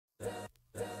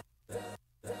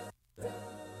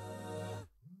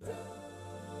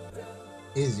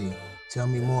Izzy, tell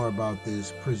me more about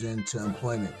this prison to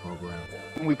employment program.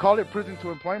 We call it prison to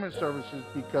employment services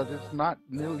because it's not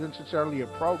necessarily a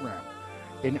program.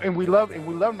 And we love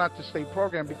not to say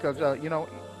program because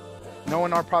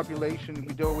knowing our population,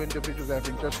 we deal with individuals that have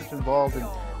been justice involved, and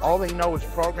all they know is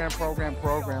program, program,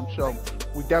 program. So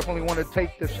we definitely want to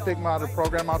take the stigma of the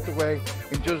program out the way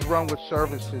and just run with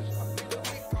services.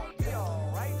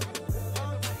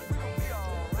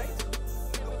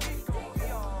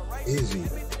 Izzy,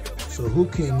 so who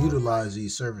can utilize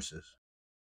these services?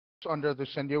 Under the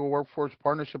San Diego Workforce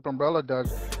Partnership umbrella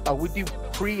does, we do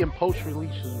pre and post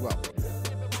release as well.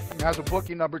 It has a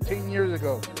booking number 10 years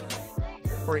ago.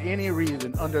 For any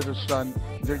reason under the sun,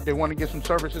 they want to get some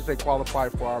services, they qualify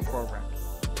for our program.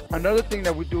 Another thing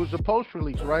that we do is a post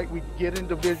release, right? We get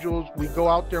individuals, we go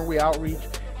out there and we outreach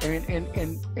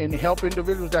and help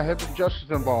individuals that have been justice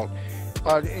involved.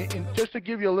 And just to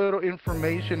give you a little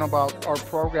information about our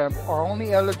program, our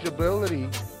only eligibility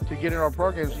to get in our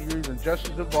program is you're either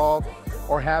justice involved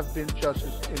or have been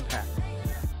justice impacted.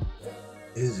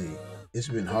 Izzy, it's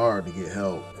been hard to get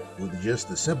help with just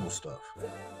the simple stuff.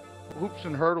 Hoops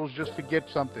and hurdles just to get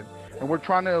something, and we're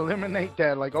trying to eliminate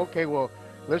that. Like, okay, well,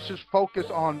 let's just focus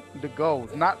on the goals,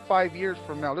 not 5 years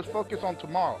from now. Let's focus on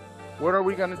tomorrow. What are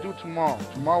we going to do tomorrow?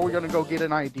 Tomorrow we're going to go get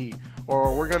an ID,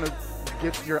 or we're going to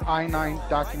get your I-9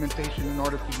 documentation in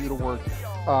order for you to work.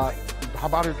 How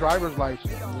about a driver's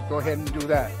license? Let's go ahead and do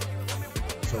that.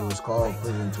 So it's called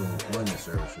prison to employment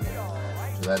services.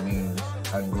 So that means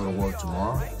I can go to work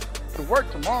tomorrow? To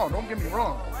work tomorrow, don't get me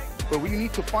wrong, but we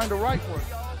need to find the right work.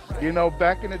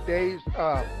 Back in the days,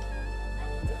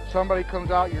 somebody comes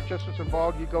out, you're just as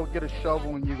involved, you go get a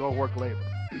shovel and you go work labor.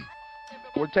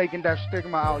 We're taking that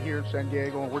stigma out here in San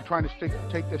Diego, and we're trying to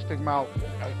take that stigma out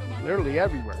literally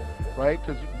everywhere, right?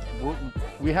 Because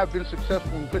we have been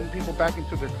successful in putting people back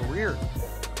into their careers.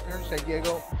 Here in San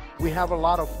Diego, we have a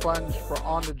lot of funds for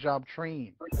on-the-job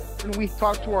training. When we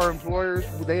talk to our employers,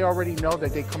 they already know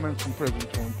that they come in from prison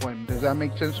to employment. Does that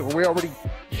make sense? So we already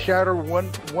shatter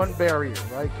one barrier,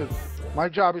 right? Because my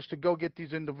job is to go get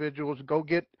these individuals, go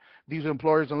get these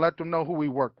employers, and let them know who we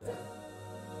work with.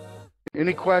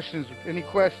 Any questions? Any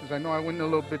questions? I know I went a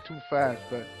little bit too fast,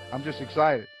 but I'm just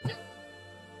excited.